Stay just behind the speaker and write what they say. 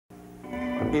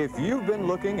If you've been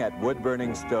looking at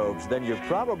wood-burning stoves, then you've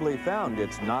probably found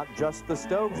it's not just the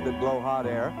stoves that blow hot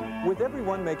air, with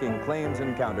everyone making claims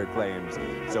and counterclaims.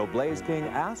 So Blaze King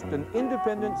asked an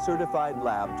independent certified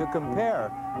lab to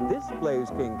compare this Blaze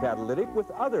King catalytic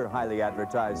with other highly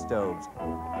advertised stoves.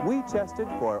 We tested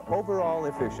for overall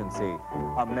efficiency,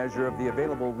 a measure of the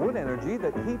available wood energy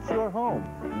that heats your home,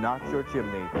 not your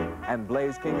chimney. And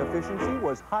Blaze King efficiency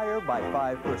was higher by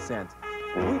 5%.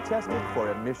 We tested for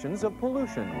emissions of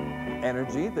pollution,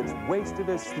 energy that's wasted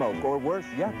as smoke, or worse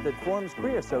yet, that forms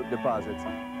creosote deposits.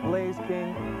 Blaze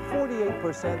King,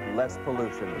 48% less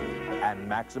pollution. And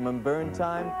maximum burn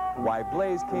time? Why,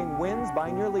 Blaze King wins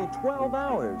by nearly 12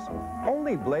 hours.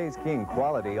 Only Blaze King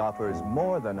quality offers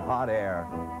more than hot air.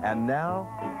 And now,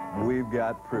 we've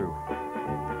got proof.